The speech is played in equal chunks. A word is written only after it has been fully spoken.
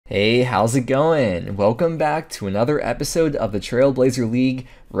Hey, how's it going? Welcome back to another episode of the Trailblazer League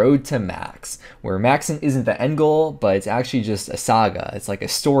Road to Max, where maxing isn't the end goal, but it's actually just a saga. It's like a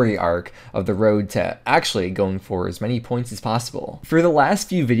story arc of the road to actually going for as many points as possible. For the last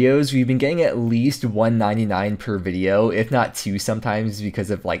few videos, we've been getting at least 199 per video, if not two sometimes,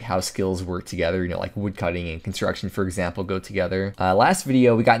 because of like how skills work together, like woodcutting and construction, for example, go together. Last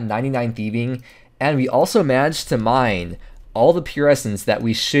video, we got 99 thieving, and we also managed to mine all the pure essence that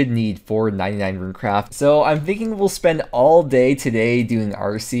we should need for 99 runecraft. So I'm thinking we'll spend all day today doing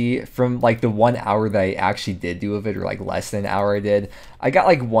RC from like the 1 hour that I actually did do of it, or like less than an hour I did. I got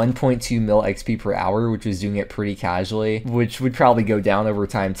like 1.2 mil XP per hour, which was doing it pretty casually, which would probably go down over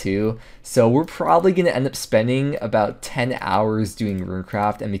time too. So we're probably going to end up spending about 10 hours doing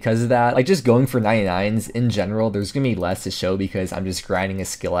runecraft, and because of that, like just going for 99s in general, there's going to be less to show because I'm just grinding a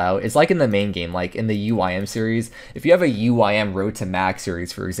skill out. It's like in the main game, like in the UIM series, if you have a UIM Road to Max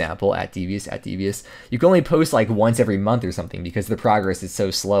series, for example, at Devious, you can only post like once every month or something because the progress is so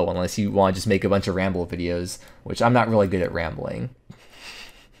slow unless you want to just make a bunch of ramble videos, which I'm not really good at rambling.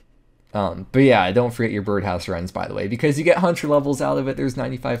 But yeah, don't forget your birdhouse runs, by the way, because you get hunter levels out of it. There's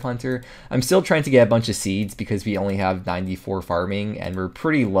 95 hunter. I'm still trying to get a bunch of seeds because we only have 94 farming and we're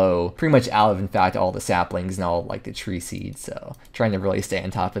pretty low, pretty much out of, in fact, all the saplings and all like the tree seeds. So trying to really stay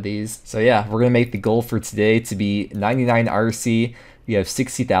on top of these. So yeah, we're going to make the goal for today to be 99 RC. We have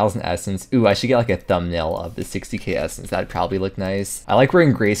 60,000 essence. Ooh, I should get like a thumbnail of the 60k essence. That'd probably look nice. I like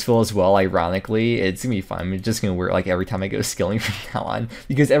wearing graceful as well, ironically. It's gonna be fun. I'm just gonna wear it like every time I go skilling from now on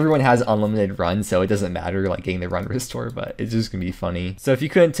because everyone has unlimited runs, so it doesn't matter like getting the run restore, but it's just gonna be funny. So if you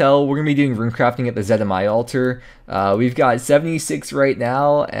couldn't tell, we're gonna be doing runecrafting at the ZMI altar. We've got 76 right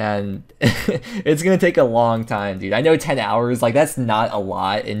now, and it's gonna take a long time, dude. I know 10 hours, like that's not a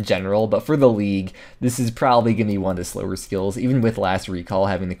lot in general, but for the league, this is probably gonna be one of the slower skills, even with last recall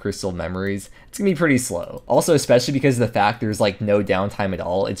having the crystal memories. It's gonna be pretty slow. Also, especially because of the fact there's like no downtime at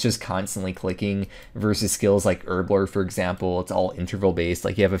all. It's just constantly clicking versus skills like Herblore, for example. It's all interval based.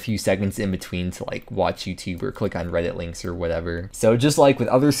 Like you have a few segments in between to like watch YouTube or click on Reddit links or whatever. So just like with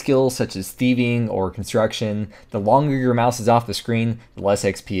other skills such as thieving or construction, the longer your mouse is off the screen, the less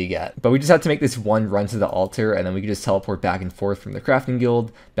XP you get. But we just have to make this one run to the altar, and then we can just teleport back and forth from the crafting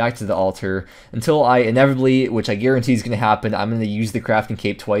guild back to the altar until I inevitably, which I guarantee is going to happen, I'm going to use the crafting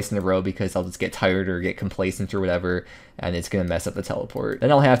cape twice in a row because I'll just get tired or get complacent or whatever, and it's going to mess up the teleport.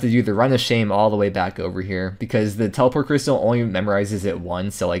 Then I'll have to do the run of shame all the way back over here because the teleport crystal only memorizes it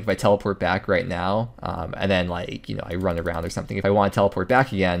once. So like if I teleport back right now, and then like, I run around or something, if I want to teleport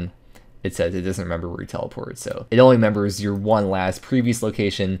back again, it says it doesn't remember where you teleport, so it only remembers your one last previous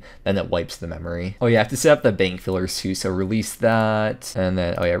location, then it wipes the memory. Oh yeah, I have to set up the bank fillers too, so release that, and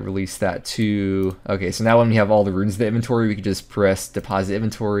then, oh yeah, release that too. Okay, so now when we have all the runes in the inventory, we can just press deposit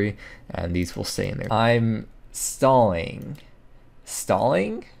inventory, and these will stay in there. I'm stalling.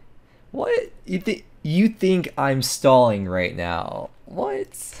 Stalling? What? You think I'm stalling right now?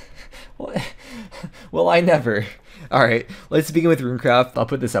 What? What? Well, I never. Alright, let's begin with runecraft. I'll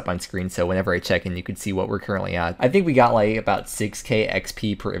put this up on screen so whenever I check in you can see what we're currently at. I think we got like about 6k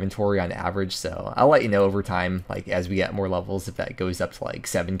XP per inventory on average, so I'll let you know over time, like as we get more levels, if that goes up to like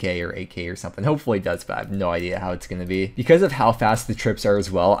 7k or 8k or something. Hopefully it does, but I have no idea how it's going to be. Because of how fast the trips are as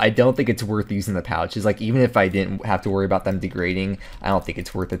well, I don't think it's worth using the pouches. Like even if I didn't have to worry about them degrading, I don't think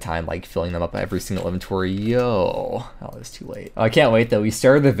it's worth the time like filling them up every single inventory. Yo, oh, it's too late. I can't wait though. We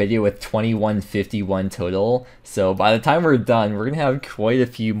started the video with 2151 total, so by the time we're done, we're gonna have quite a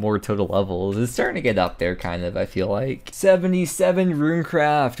few more total levels. It's starting to get up there, kind of, I feel like. 77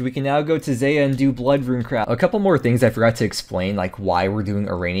 runecraft. We can now go to Zaya and do blood runecraft. A couple more things I forgot to explain, like why we're doing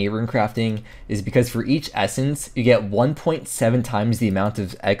Arania runecrafting, is because for each essence, you get 1.7 times the amount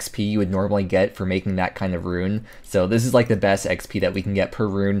of XP you would normally get for making that kind of rune. So this is like the best XP that we can get per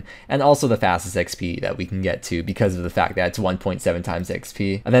rune, and also the fastest XP that we can get to because of the fact that it's 1.7 times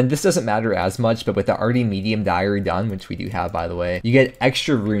XP. And then this doesn't matter as much, but with the already medium diary done, which we do have by the way, you get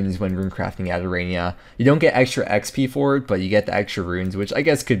extra runes when runecrafting at Arania. You don't get extra XP for it, but you get the extra runes, which I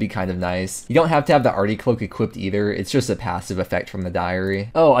guess could be kind of nice. You don't have to have the Arty Cloak equipped either, it's just a passive effect from the diary.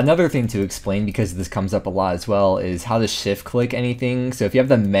 Oh, another thing to explain, because this comes up a lot as well, is how to shift click anything. So if you have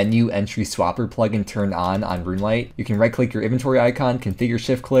the menu entry swapper plugin turned on RuneLite, you can right click your inventory icon, configure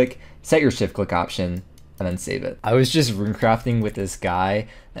shift click, set your shift click option, and then save it. I was just runecrafting with this guy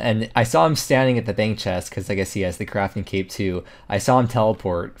And I saw him standing at the bank chest because I guess he has the crafting cape too. I saw him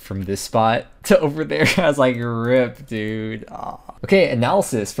teleport from this spot to over there. I was like, rip, dude. Aw. Okay,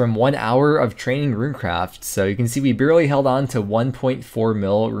 analysis from 1 hour of training Runecraft. So you can see we barely held on to 1.4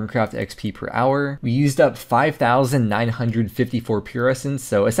 mil Runecraft XP per hour. We used up 5,954 pure essence,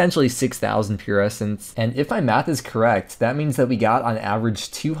 so essentially 6,000 pure essence. And if my math is correct, that means that we got on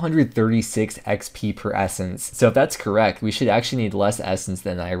average 236 XP per essence. So if that's correct, we should actually need less essence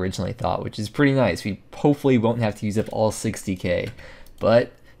than I originally thought, which is pretty nice. We hopefully won't have to use up all 60k,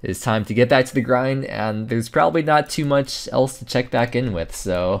 but it's time to get back to the grind, and there's probably not too much else to check back in with,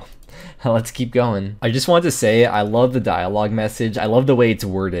 so let's keep going. I just wanted to say I love the dialogue message. I love the way it's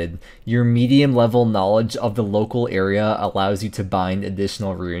worded. Your medium level knowledge of the local area allows you to bind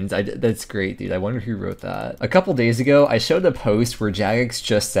additional runes. That's great, dude. I wonder who wrote that. A couple days ago, I showed a post where Jagex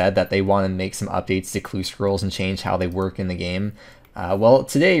just said that they want to make some updates to clue scrolls and change how they work in the game. Well,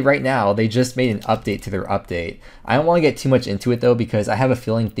 today, right now, they just made an update to their update. I don't want to get too much into it though, because I have a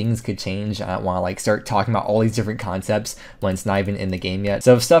feeling things could change. I don't want to like start talking about all these different concepts when it's not even in the game yet.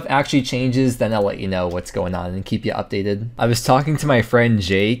 So if stuff actually changes, then I'll let you know what's going on and keep you updated. I was talking to my friend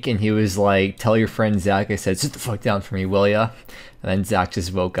Jake, and he was like, tell your friend Zach, I said, sit the fuck down for me, will ya? And then Zach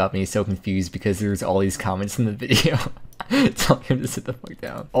just woke up and he's so confused because there's all these comments in the video. Telling him to sit the fuck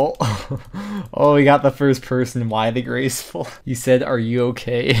down. Oh, we got the first person. Why the graceful? You said, are you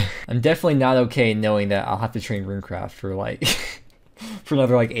okay? I'm definitely not okay knowing that I'll have to train Runecraft for like for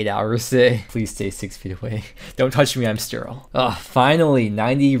another like 8 hours today. Please stay 6 feet away. Don't touch me, I'm sterile. Oh, finally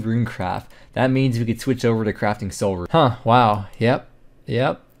 90 Runecraft. That means we could switch over to crafting soul rune. Huh, wow. Yep.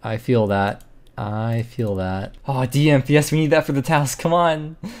 I feel that. Oh, DMP, yes, we need that for the task. Come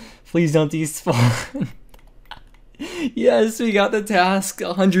on. Please don't despawn. Yes, we got the task,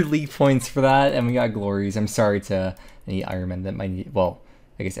 100 league points for that, and we got glories. I'm sorry to any ironmen that might need, well,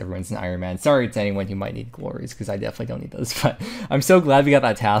 I guess everyone's an ironman. Sorry to anyone who might need glories, because I definitely don't need those, but I'm so glad we got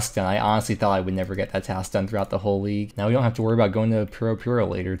that task done. I honestly thought I would never get that task done throughout the whole league. Now we don't have to worry about going to Pura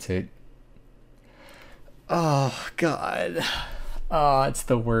later to... Oh, God. Oh, it's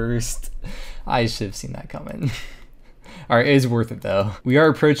the worst. I should have seen that coming. Alright, it is worth it though. We are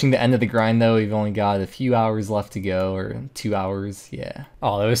approaching the end of the grind though. We've only got a few hours left to go, or 2 hours, yeah.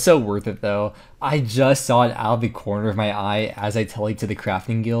 Oh, that was so worth it though. I just saw it out of the corner of my eye as I teleported to the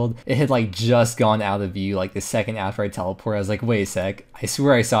crafting guild. It had like just gone out of view like the second after I teleport. I was like, wait a sec, I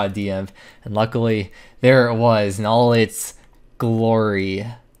swear I saw a DM, and luckily there it was in all its glory.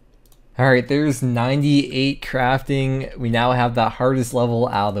 Alright, there's 98 crafting. We now have the hardest level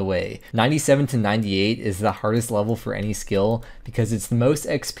out of the way. 97 to 98 is the hardest level for any skill because it's the most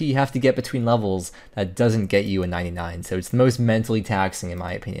XP you have to get between levels that doesn't get you a 99. So it's the most mentally taxing in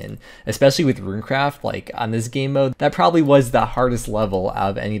my opinion. Especially with Runecraft, like on this game mode, that probably was the hardest level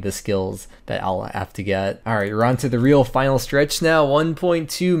out of any of the skills that I'll have to get. Alright, we're on to the real final stretch now.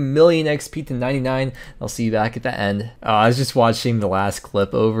 1.2 million XP to 99. I'll see you back at the end. I was just watching the last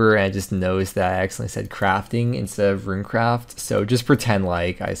clip over and I just noticed that I accidentally said crafting instead of Runecraft. So just pretend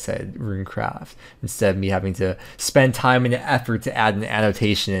like I said Runecraft instead of me having to spend time and effort to add an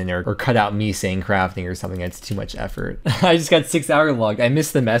annotation in or cut out me saying crafting or something. That's too much effort. I just got 6 hour logged. I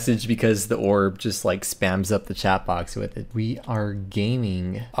missed the message because the orb just like spams up the chat box with it. We are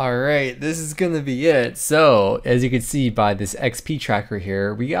gaming. All right, this is gonna be it. So as you can see by this XP tracker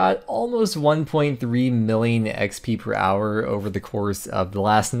here, we got almost 1.3 million XP per hour over the course of the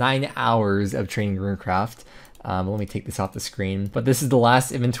last 9 hours of training Runecraft. Let me take this off the screen. But this is the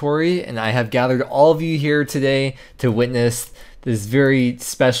last inventory, and I have gathered all of you here today to witness this very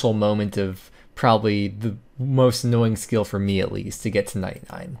special moment of probably the most annoying skill for me at least to get to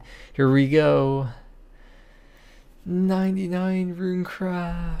 99. Here we go. 99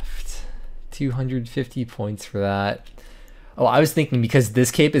 Runecraft. 250 points for that. Oh, I was thinking because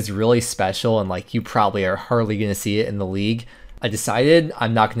this cape is really special and like you probably are hardly gonna see it in the league, I decided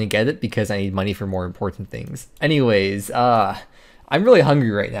I'm not going to get it because I need money for more important things. Anyways, I'm really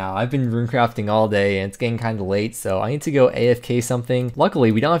hungry right now. I've been runecrafting all day and it's getting kind of late, so I need to go AFK something.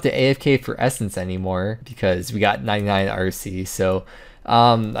 Luckily, we don't have to AFK for essence anymore because we got 99 RC, so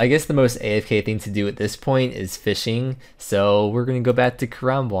I guess the most AFK thing to do at this point is fishing, so we're gonna go back to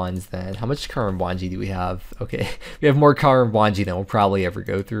Karamwanji then. How much Karamwanji do we have? Okay, we have more Karamwanji than we'll probably ever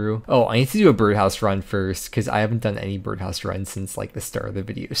go through. Oh, I need to do a birdhouse run first because I haven't done any birdhouse runs since like the start of the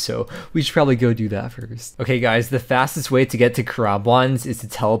video, so we should probably go do that first. Okay guys, the fastest way to get to Karamwanji is to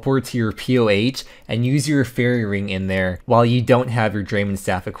teleport to your POH and use your fairy ring in there while you don't have your Draymond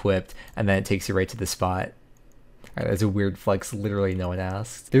staff equipped, and then it takes you right to the spot. Alright, that's a weird flex, literally no one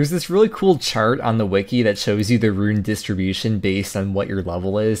asked. There's this really cool chart on the wiki that shows you the rune distribution based on what your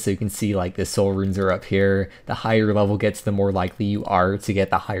level is. So you can see like the soul runes are up here. The higher your level gets, the more likely you are to get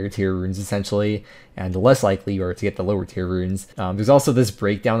the higher tier runes essentially, and the less likely you are to get the lower tier runes. There's also this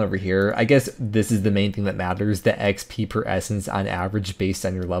breakdown over here. I guess this is the main thing that matters, the XP per essence on average based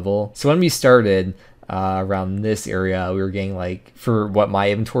on your level. So when we started, around this area, we were getting like, for what my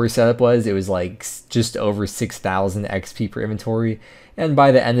inventory setup was, it was like just over 6,000 XP per inventory. And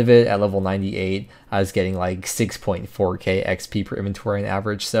by the end of it, at level 98, I was getting like 6.4k XP per inventory on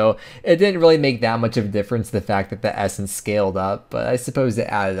average. So it didn't really make that much of a difference, the fact that the essence scaled up, but I suppose it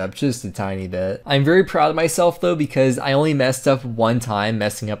added up just a tiny bit. I'm very proud of myself though, because I only messed up one time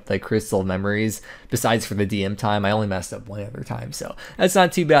messing up the crystal memories. Besides for the DM time, I only messed up one other time. So that's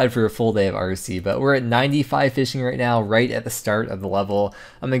not too bad for a full day of RC, but we're at 95 fishing right now, right at the start of the level.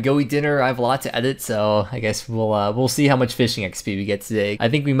 I'm gonna go eat dinner. I have a lot to edit, so I guess we'll see how much fishing XP we get today. I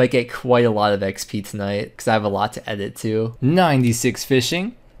think we might get quite a lot of XP tonight because I have a lot to edit too. 96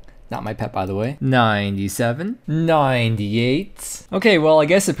 fishing. Not my pet, by the way. 97. 98. Okay, well, I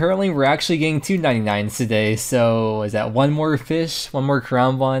guess apparently we're actually getting 299s today. So is that one more fish, one more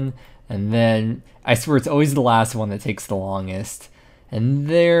crown one, and then I swear it's always the last one that takes the longest. And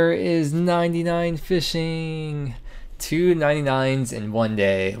there is 99 fishing. 2 99s in one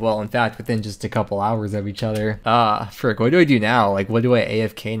day. Well, in fact, within just a couple hours of each other. Frick, what do I do now? Like, what do I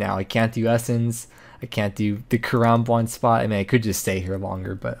AFK now? I can't do Essence. I can't do the Karamja spot. I mean, I could just stay here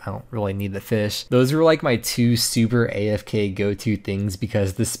longer, but I don't really need the fish. Those were like my two super AFK go-to things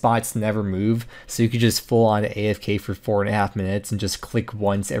because the spots never move. So you could just full on AFK for 4.5 minutes and just click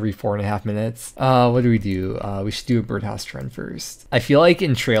once every 4.5 minutes. What do? We should do a birdhouse trend first. I feel like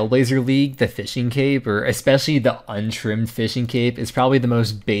in Trailblazer League, the fishing cape, or especially the untrimmed fishing cape, is probably the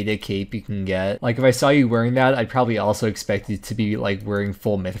most beta cape you can get. Like if I saw you wearing that, I'd probably also expect you to be like wearing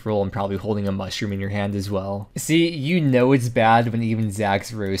full mithril and probably holding a mushroom in your hand as well. See, you know it's bad when even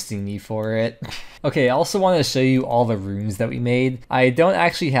Zach's roasting me for it. Okay, I also want to show you all the runes that we made. I don't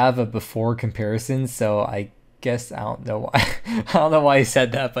actually have a before comparison, so I guess I don't know why I don't know why I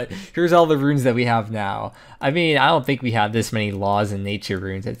said that, but here's all the runes that we have now. I mean, I don't think we had this many laws and nature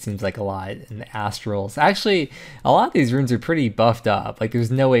runes. It seems like a lot in the astrals. Actually, a lot of these runes are pretty buffed up. Like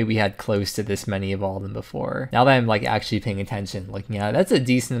there's no way we had close to this many of all of them before. Now that I'm like actually paying attention, looking at it, that's a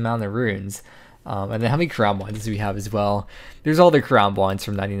decent amount of runes. And then how many crown ones do we have as well? There's all the crown ones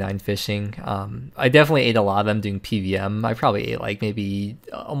from 99 fishing. I definitely ate a lot of them doing PVM. I probably ate like maybe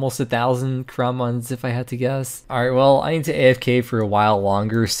almost 1,000 crown ones if I had to guess. Alright, well, I need to AFK for a while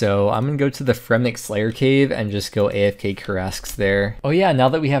longer, so I'm gonna go to the Fremennik Slayer Cave and just go AFK Karasks there. Oh yeah, now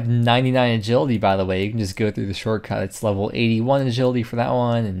that we have 99 agility, by the way, you can just go through the shortcut. It's level 81 agility for that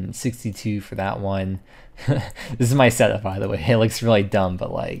one and 62 for that one. This is my setup, by the way. It looks really dumb,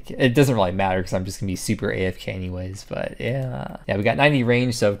 but like it doesn't really matter because I'm just gonna be super AFK anyways. But yeah, we got 90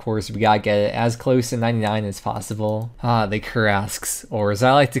 range, so of course we gotta get it as close to 99 as possible. The Karasks, or as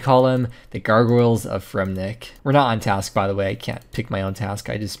I like to call them, the Gargoyles of Fremennik. We're not on task, by the way. I can't pick my own task.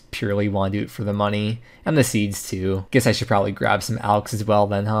 I just purely want to do it for the money and the seeds too. Guess I should probably grab some alks as well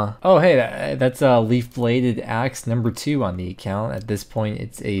then, huh? Oh hey, that's a leaf bladed axe number 2 on the account. At this point,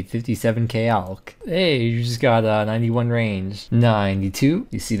 it's a 57k alk. Hey. You just got 91 range. 92.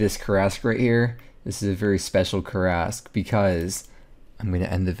 You see this Karask right here? This is a very special Karask because I'm going to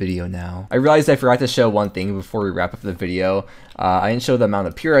end the video now. I realized I forgot to show one thing before we wrap up the video. I didn't show the amount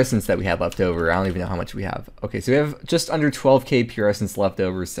of pure essence that we had left over. I don't even know how much we have. Okay, so we have just under 12k pure essence left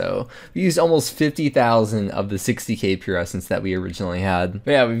over, so we used almost 50,000 of the 60k pure essence that we originally had.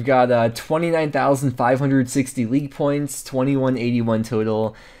 But yeah, we've got 29,560 league points, 2181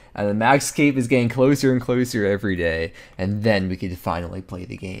 total. And the max cape is getting closer and closer every day, and then we could finally play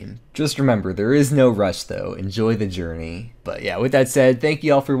the game. Just remember, there is no rush though, enjoy the journey. But yeah, with that said, thank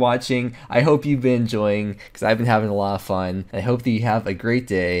you all for watching. I hope you've been enjoying, because I've been having a lot of fun. I hope that you have a great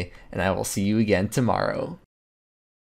day, and I will see you again tomorrow.